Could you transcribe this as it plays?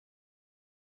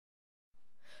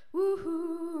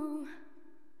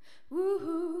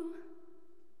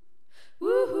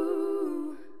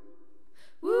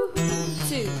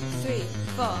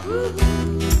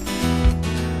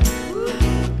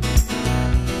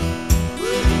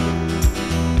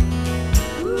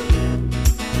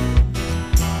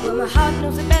Well, my heart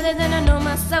knows it better than I know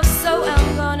myself, so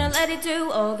I'm gonna let it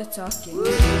do all the talking.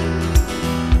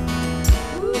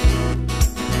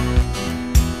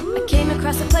 I came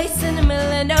across a place in the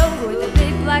middle of nowhere with a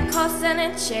big black horse and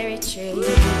a cherry tree.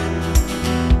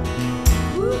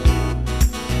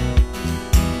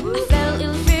 I felt a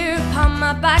little fear upon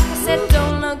my back. I said,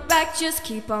 don't look back, just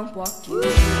keep on walking.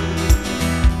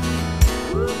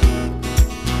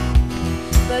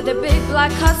 But the big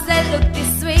black horse that looked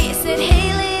this way, he said,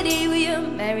 hey lady, will you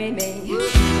marry me?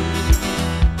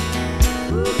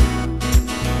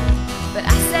 But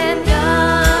I said, no,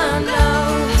 no,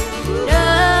 no,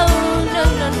 no,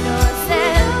 no, no. I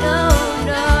said, no,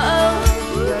 no,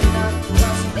 you're not the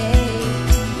one for me.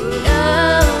 No,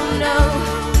 no,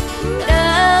 no,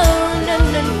 no,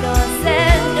 no, no. I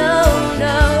said, no,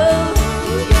 no,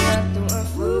 you're not the one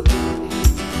for me.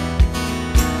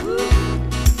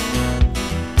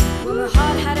 Well, my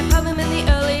heart had a problem in the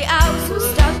early hours, so I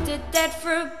stopped it dead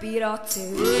for a beat or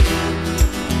two.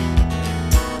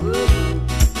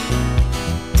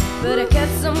 But I cut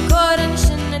some cord and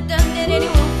shouldn't have done it. And he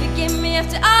won't forgive me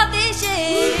after all these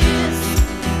years.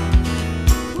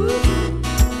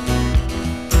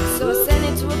 So I sent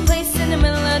him to a place in the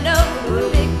middle of nowhere with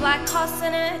a big black horse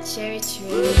and a cherry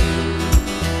tree.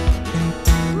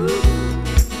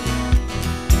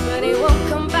 But he won't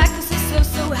come back 'cause he's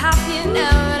so happy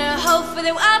now, and I hope for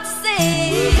the world to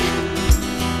see.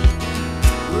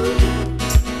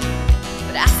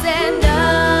 But I said